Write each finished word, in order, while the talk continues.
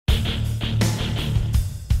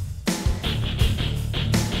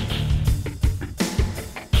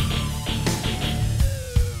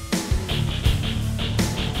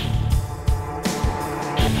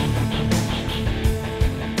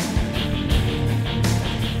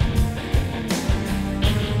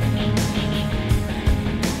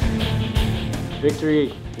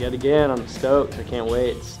Victory yet again. I'm stoked. I can't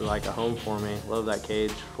wait. It's like a home for me. Love that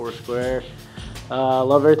cage, Foursquare.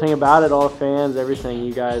 Love everything about it, all the fans, everything.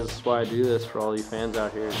 You guys, that's why I do this, for all you fans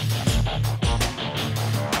out here.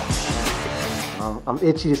 I'm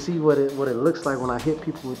itchy to see what it looks like when I hit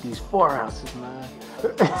people with these 4 ounces, man.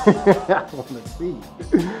 I want to see.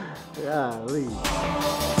 Golly.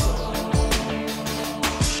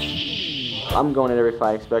 I'm going at every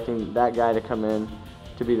fight expecting that guy to come in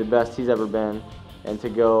to be the best he's ever been and to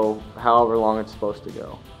go however long it's supposed to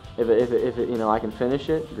go. If it you know, I can finish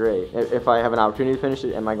it, great. If I have an opportunity to finish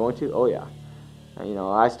it, am I going to? Oh yeah. You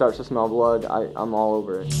know, I start to smell blood, I'm all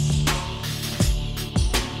over it.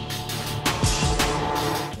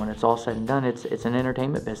 When it's all said and done, it's an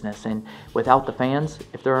entertainment business, and without the fans,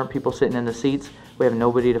 if there aren't people sitting in the seats, we have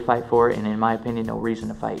nobody to fight for, and in my opinion, no reason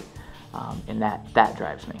to fight. And that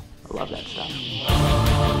drives me. I love that stuff.